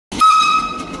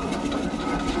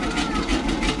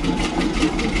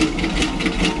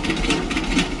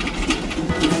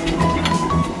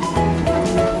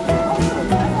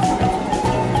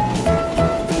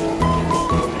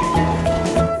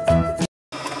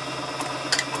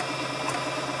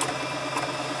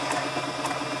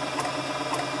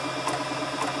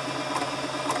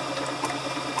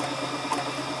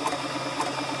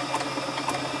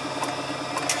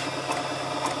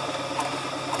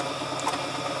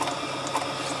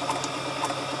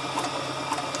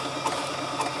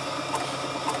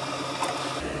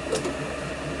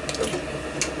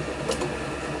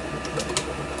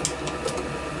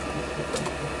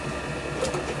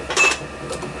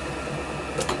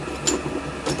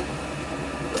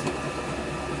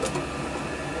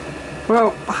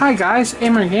Well, hi guys,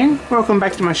 Emma again. Welcome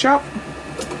back to my shop.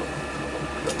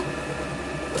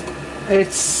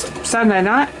 It's Sunday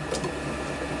night.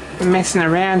 I'm messing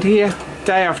around here.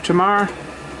 Day off tomorrow.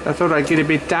 I thought I'd get a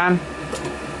bit done.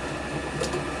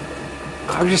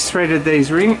 I've just threaded these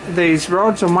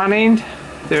rods on one end.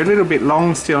 They're a little bit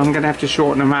long still. I'm going to have to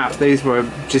shorten them up. These were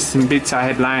just some bits I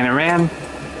had laying around.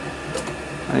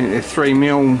 I think they're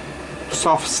 3mm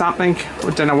soft something. I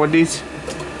don't know what it is.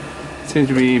 Seems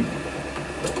to be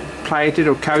plated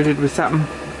or coated with something.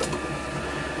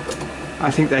 I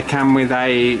think they come with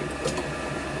a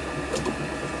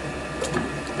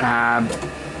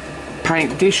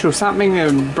paint dish or something,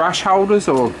 and brush holders,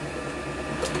 or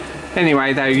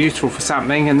anyway they're useful for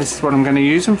something, and this is what I'm going to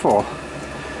use them for.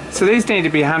 So these need to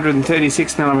be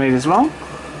 136mm long,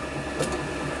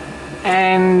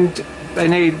 and they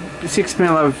need 6mm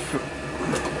of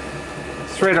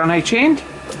thread on each end,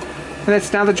 and that's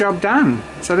another job done.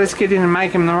 So let's get in and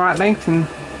make them the right length and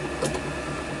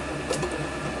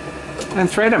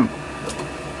thread them.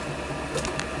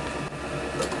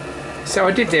 So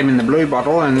I did them in the blue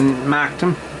bottle and marked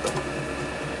them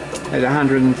at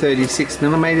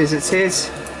 136mm, it says.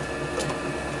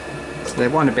 So they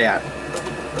want about,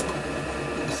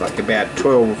 it's like about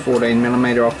 12 or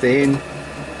 14mm off the end.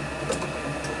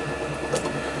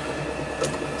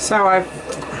 So I've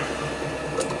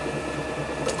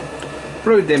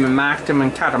blued them and marked them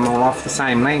and cut them all off the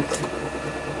same length.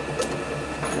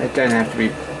 They don't have to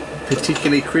be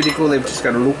particularly critical, they've just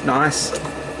got to look nice.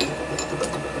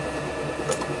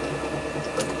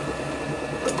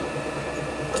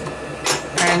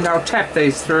 And I'll tap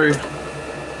these through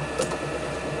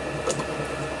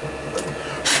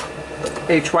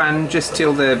each one just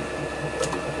till it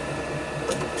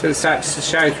starts to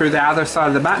show through the other side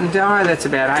of the button die. That's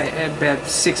about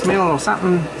 6mm or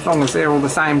something, as long as they're all the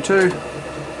same too.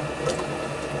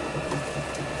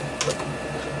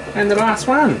 And the last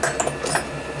one.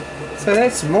 So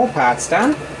that's some more parts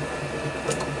done.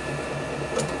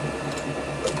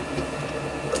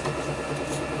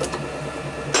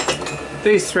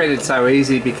 These threaded so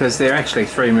easy because they're actually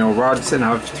 3mm rods, and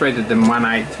I've threaded them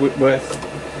 1/8 Whitworth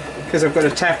because I've got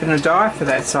a tap and a die for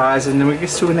that size, and then we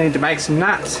still need to make some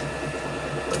nuts.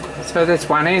 So that's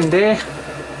one end there,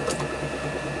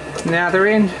 and the other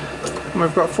end, and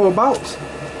we've got 4 bolts.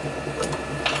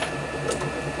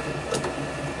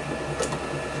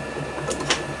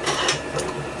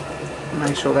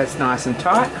 Make sure that's nice and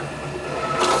tight.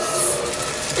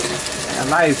 Our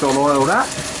lathe's all oiled up.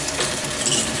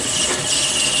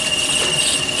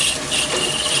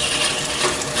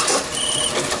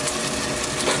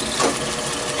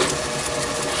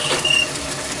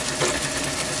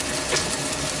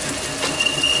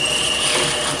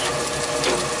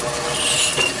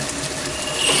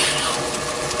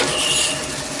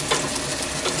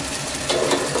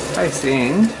 Face the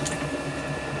end.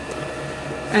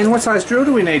 And what size drill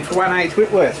do we need for 1/8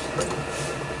 Whitworth?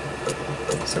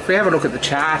 So if we have a look at the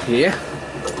chart here,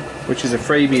 which is a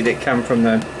freebie that come from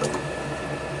the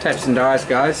Taps and Dies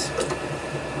guys,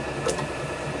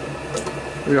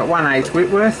 we've got 1/8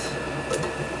 Whitworth,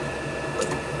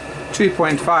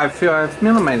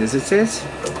 2.55mm it says,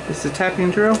 is the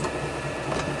tapping drill.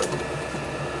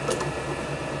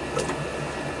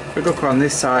 If we look on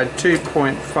this side,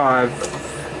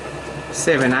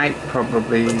 2.578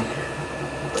 probably.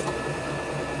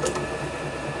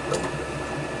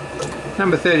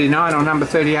 Number 39 or number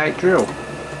 38 drill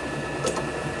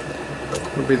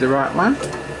would be the right one.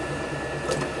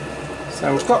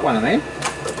 So we've got one of them.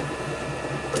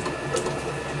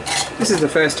 This is the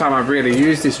first time I've really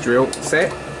used this drill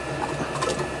set.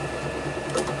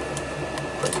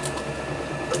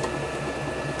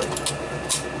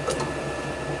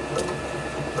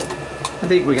 I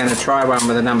think we're going to try one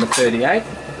with a number 38.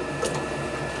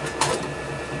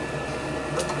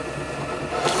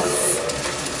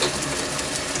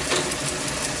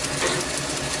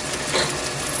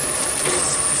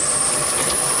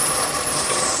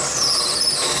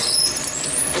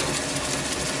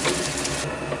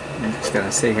 Going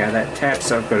to see how that taps.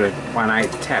 So I've got a 1/8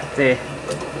 tap there.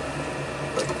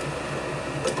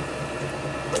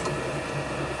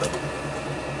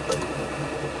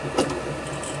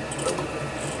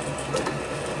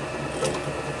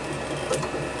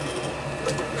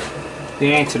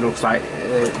 The answer looks like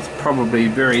it's probably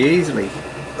very easily.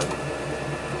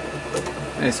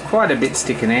 There's quite a bit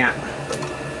sticking out.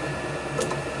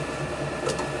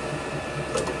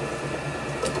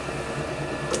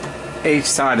 Each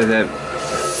side of the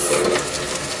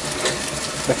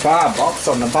firebox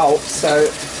on the bolt, so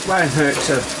it won't hurt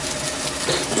to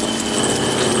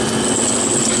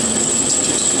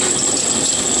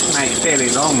make fairly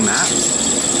long nuts.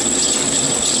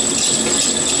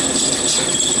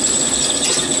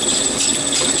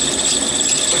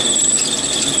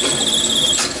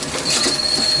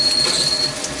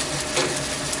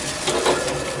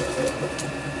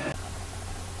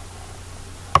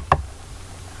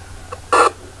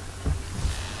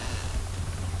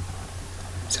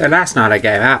 So last night I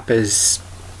gave up as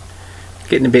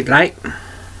getting a bit late,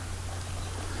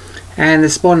 and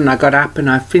this morning I got up and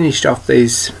I finished off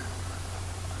these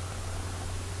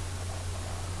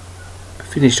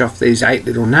 8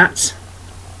 little nuts,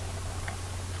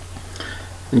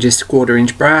 and just 1/4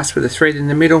 inch brass with a thread in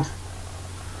the middle,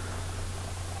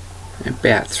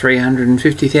 about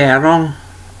 350 thou long.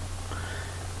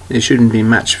 There shouldn't be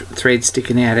much thread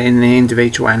sticking out in the end of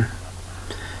each one.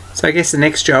 So I guess the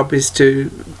next job is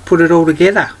to put it all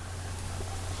together.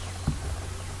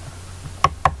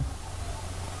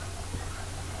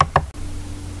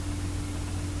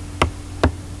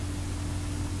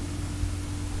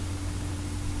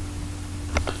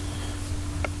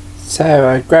 So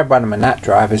I grabbed one of my nut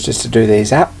drivers just to do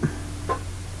these up.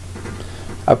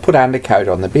 I put undercoat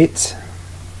on the bits.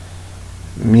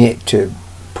 I'm yet to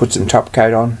put some top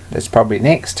coat on. That's probably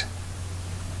next.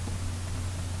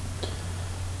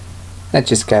 That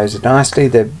just goes nicely.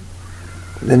 The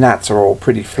nuts are all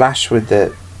pretty flush with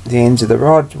the ends of the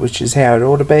rod, which is how it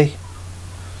ought to be.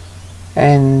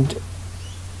 And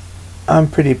I'm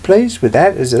pretty pleased with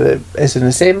that as an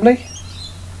assembly.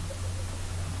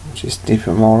 Just dip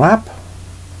them all up.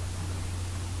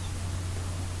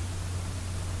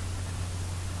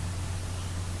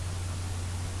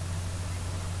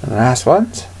 And the last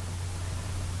ones.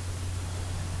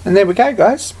 And there we go,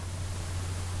 guys.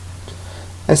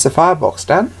 That's the firebox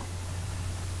done.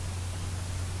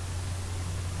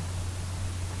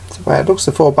 That's the way it looks,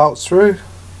 the 4 bolts through,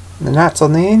 and the nuts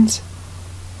on the ends.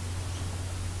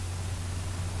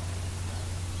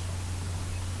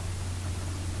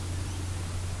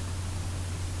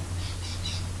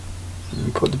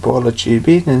 And put the boiler tube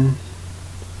in, and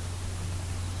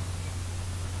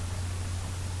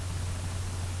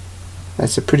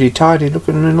that's a pretty tidy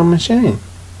looking little machine.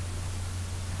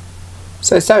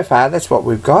 So far that's what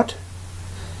we've got.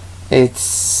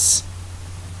 It's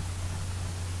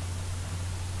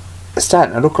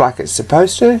starting to look like it's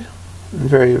supposed to.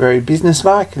 Very, very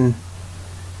businesslike and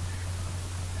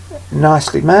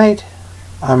nicely made.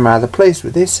 I'm rather pleased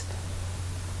with this.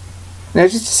 Now,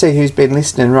 just to see who's been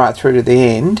listening right through to the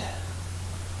end,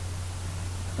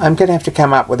 I'm going to have to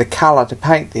come up with a colour to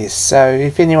paint this. So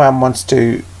if anyone wants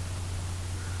to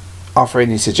offer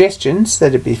any suggestions,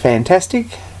 that'd be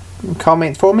fantastic.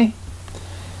 Comment for me,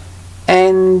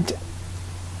 and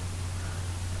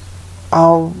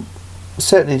I'll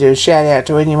certainly do a shout out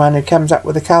to anyone who comes up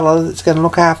with a colour that's going to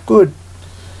look half good.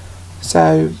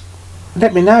 So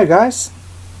let me know, guys.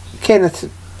 Kenneth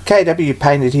KW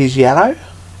painted his yellow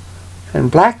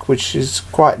and black, which is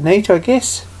quite neat, I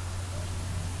guess,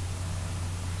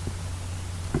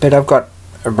 but I've got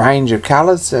a range of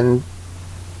colours, and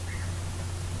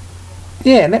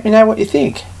yeah, let me know what you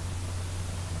think.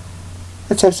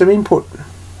 Let's have some input.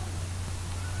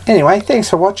 Anyway, thanks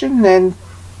for watching, and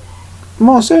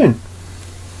more soon.